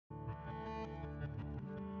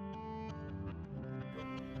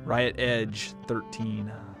Riot Edge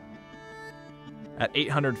 13 at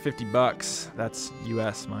 $850. That's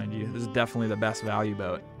US, mind you. This is definitely the best value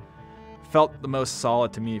boat. Felt the most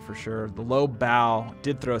solid to me for sure. The low bow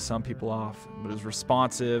did throw some people off, but it was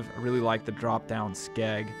responsive. I really liked the drop down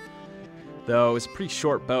skeg, though it was a pretty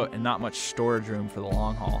short boat and not much storage room for the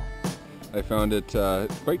long haul. I found it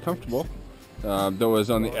quite comfortable, though it was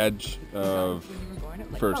on the edge of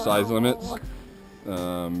for size limits,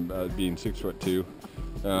 being 6'2".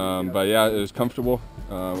 But yeah, it was comfortable,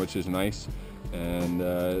 which is nice, and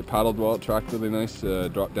it paddled well. It tracked really nice.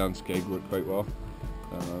 Drop down skeg worked quite well.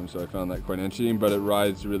 So I found that quite interesting, but it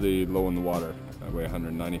rides really low in the water. I weigh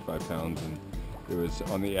 195 pounds, and it was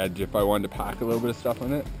on the edge. If I wanted to pack a little bit of stuff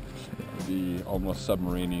on it, it would be almost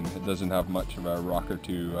submarining. It doesn't have much of a rocker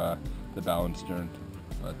to the bow and stern.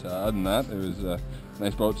 But other than that, it was a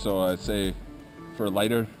nice boat, so I'd say for a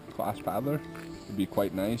lighter class paddler, it'd be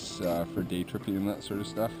quite nice for day tripping and that sort of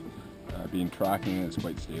stuff. Being tracking, it's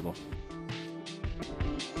quite stable.